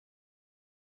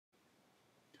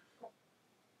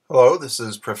Hello, this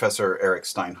is Professor Eric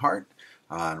Steinhardt,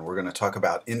 and we're going to talk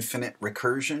about infinite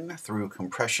recursion through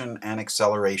compression and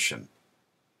acceleration.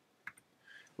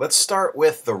 Let's start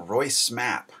with the Royce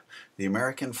map. The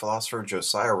American philosopher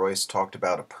Josiah Royce talked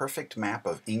about a perfect map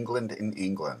of England in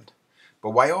England.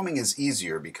 But Wyoming is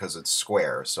easier because it's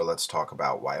square, so let's talk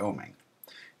about Wyoming.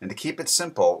 And to keep it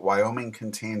simple, Wyoming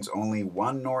contains only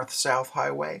one north-south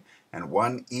highway and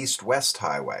one east-west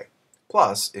highway.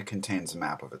 Plus, it contains a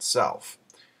map of itself.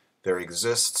 There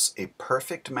exists a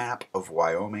perfect map of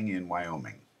Wyoming in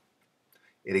Wyoming.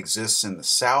 It exists in the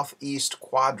southeast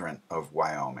quadrant of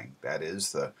Wyoming, that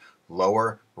is, the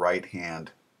lower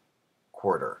right-hand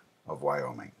quarter of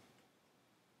Wyoming.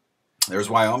 There's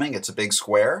Wyoming, it's a big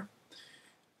square,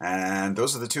 and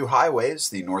those are the two highways,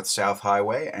 the north-south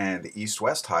highway and the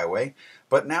east-west highway.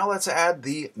 But now let's add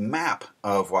the map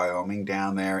of Wyoming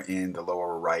down there in the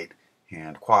lower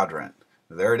right-hand quadrant.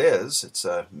 There it is. It's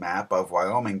a map of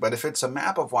Wyoming. But if it's a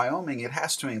map of Wyoming, it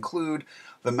has to include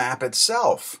the map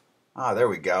itself. Ah, there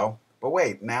we go. But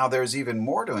wait, now there's even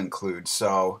more to include.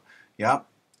 So, yep,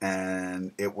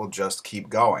 and it will just keep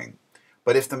going.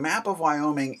 But if the map of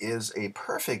Wyoming is a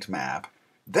perfect map,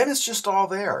 then it's just all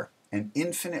there, an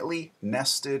infinitely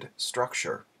nested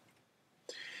structure.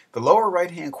 The lower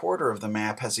right-hand quarter of the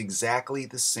map has exactly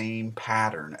the same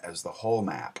pattern as the whole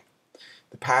map.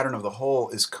 The pattern of the whole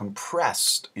is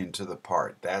compressed into the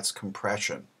part. That's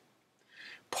compression.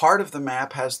 Part of the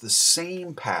map has the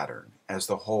same pattern as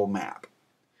the whole map,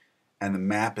 and the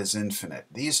map is infinite.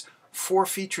 These four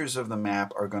features of the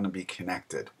map are going to be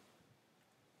connected.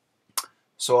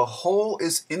 So a whole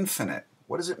is infinite.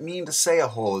 What does it mean to say a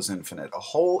whole is infinite? A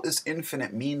whole is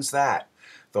infinite means that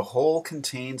the whole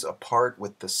contains a part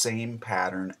with the same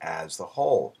pattern as the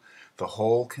whole. The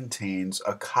whole contains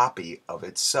a copy of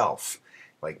itself.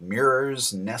 Like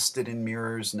mirrors nested in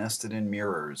mirrors, nested in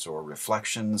mirrors, or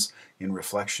reflections in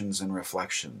reflections in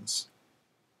reflections.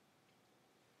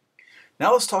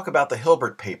 Now let's talk about the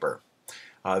Hilbert Paper.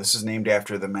 This is named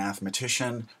after the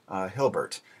mathematician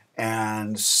Hilbert.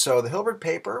 And so the Hilbert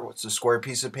Paper, it's a square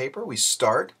piece of paper. We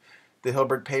start the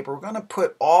Hilbert Paper. We're going to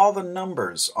put all the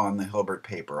numbers on the Hilbert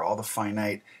Paper, all the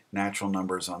finite natural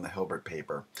numbers on the Hilbert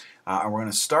Paper. And we're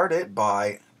going to start it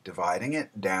by dividing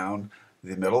it down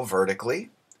the middle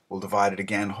vertically. We'll divide it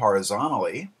again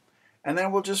horizontally, and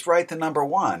then we'll just write the number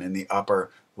 1 in the upper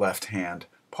left-hand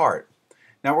part.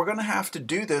 Now we're going to have to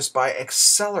do this by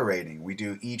accelerating. We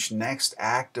do each next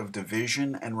act of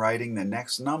division and writing the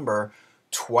next number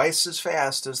twice as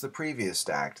fast as the previous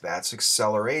act. That's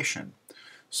acceleration.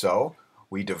 So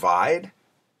we divide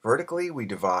vertically, we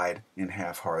divide in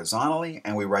half horizontally,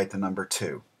 and we write the number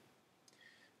 2.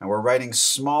 And we're writing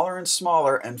smaller and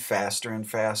smaller and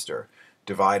faster,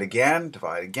 divide again,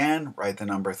 write the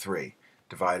number 3.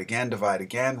 Divide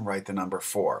again, write the number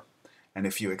 4. And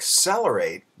if you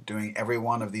accelerate, doing every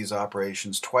one of these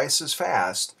operations twice as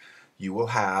fast, you will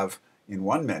have, in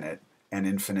 1 minute, an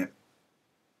infinite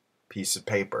piece of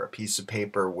paper, a piece of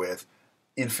paper with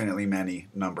infinitely many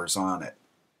numbers on it.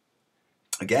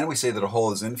 Again, we say that a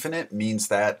whole is infinite, means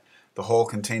that the whole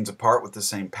contains a part with the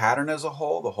same pattern as a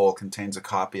whole. The whole contains a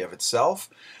copy of itself.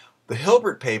 The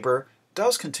Hilbert Paper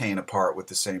does contain a part with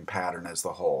the same pattern as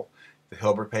the whole. The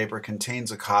Hilbert Paper contains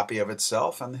a copy of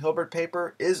itself, and the Hilbert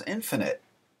Paper is infinite.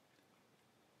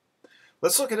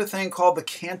 Let's look at a thing called the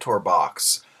Cantor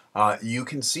Box. You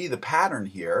can see the pattern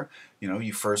here.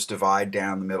 You first divide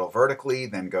down the middle vertically,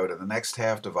 then go to the next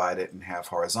half, divide it in half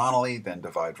horizontally, then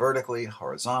divide vertically,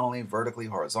 horizontally, vertically,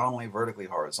 horizontally, vertically,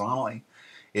 horizontally.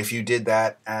 If you did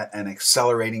that at an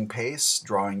accelerating pace,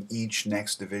 drawing each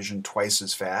next division twice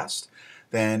as fast,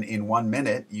 then in 1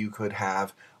 minute you could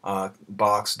have a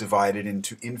box divided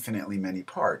into infinitely many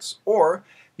parts. Or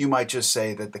you might just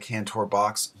say that the Cantor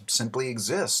box simply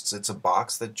exists. It's a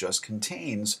box that just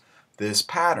contains this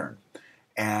pattern.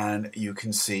 And you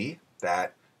can see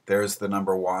that there's the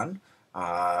number 1,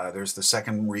 there's the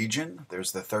second region,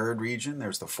 there's the third region,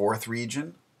 there's the fourth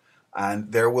region,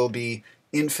 and there will be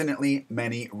infinitely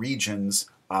many regions,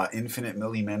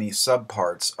 infinitely many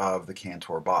subparts of the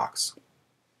Cantor box.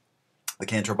 The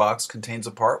Cantor box contains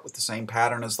a part with the same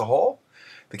pattern as the whole.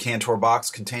 The Cantor box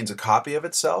contains a copy of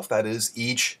itself, that is,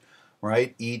 each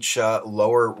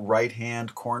lower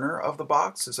right-hand corner of the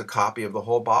box is a copy of the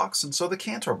whole box, and so the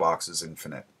Cantor box is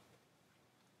infinite.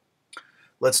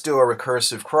 Let's do a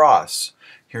recursive cross.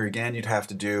 Here again, you'd have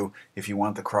to do, if you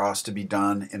want the cross to be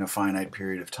done in a finite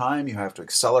period of time, you have to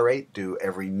accelerate, do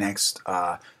every next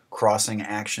crossing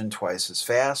action twice as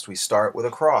fast. We start with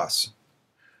a cross.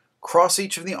 Cross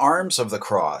each of the arms of the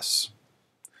cross.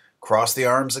 Cross the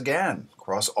arms again.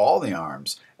 Cross all the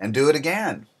arms. And do it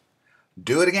again.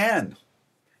 Do it again.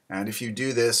 And if you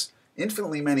do this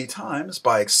infinitely many times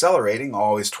by accelerating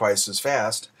always twice as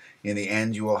fast, in the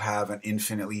end you will have an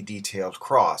infinitely detailed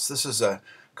cross. This is a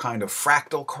kind of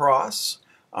fractal cross,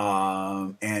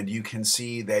 and you can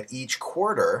see that each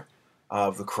quarter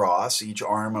of the cross, each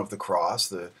arm of the cross,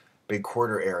 the big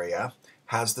quarter area,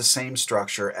 has the same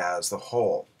structure as the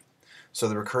whole. So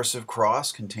the recursive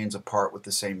cross contains a part with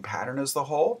the same pattern as the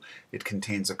whole. It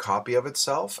contains a copy of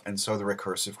itself, and so the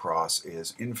recursive cross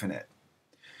is infinite.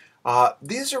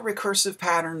 These are recursive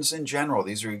patterns in general.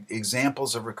 These are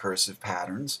examples of recursive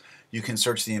patterns. You can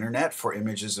search the internet for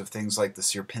images of things like the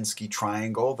Sierpinski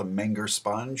triangle, the Menger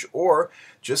sponge, or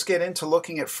just get into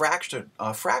looking at fractals.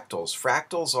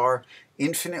 Fractals are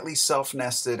infinitely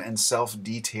self-nested and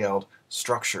self-detailed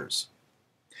structures.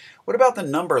 What about the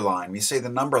number line? We say the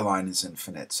number line is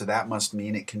infinite, so that must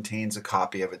mean it contains a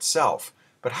copy of itself.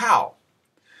 But how?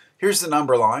 Here's the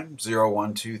number line, 0,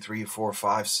 1, 2, 3, 4,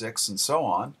 5, 6, and so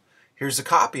on. Here's a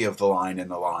copy of the line in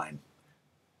the line,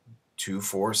 2,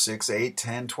 4, 6, 8,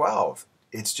 10, 12.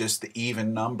 It's just the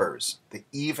even numbers. The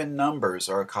even numbers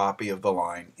are a copy of the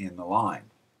line in the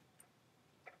line.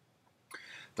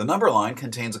 The number line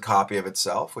contains a copy of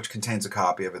itself, which contains a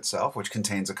copy of itself, which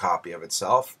contains a copy of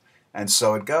itself, and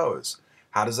so it goes.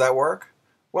 How does that work?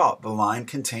 Well, the line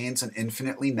contains an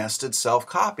infinitely nested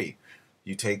self-copy.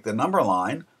 You take the number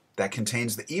line that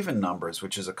contains the even numbers,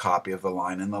 which is a copy of the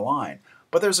line in the line.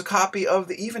 But there's a copy of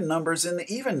the even numbers in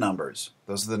the even numbers.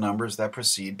 Those are the numbers that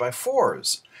precede by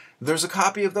 4s. There's a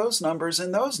copy of those numbers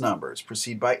in those numbers,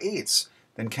 precede by 8s,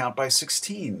 then count by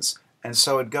 16s, and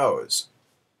so it goes.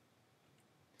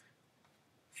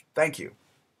 Thank you.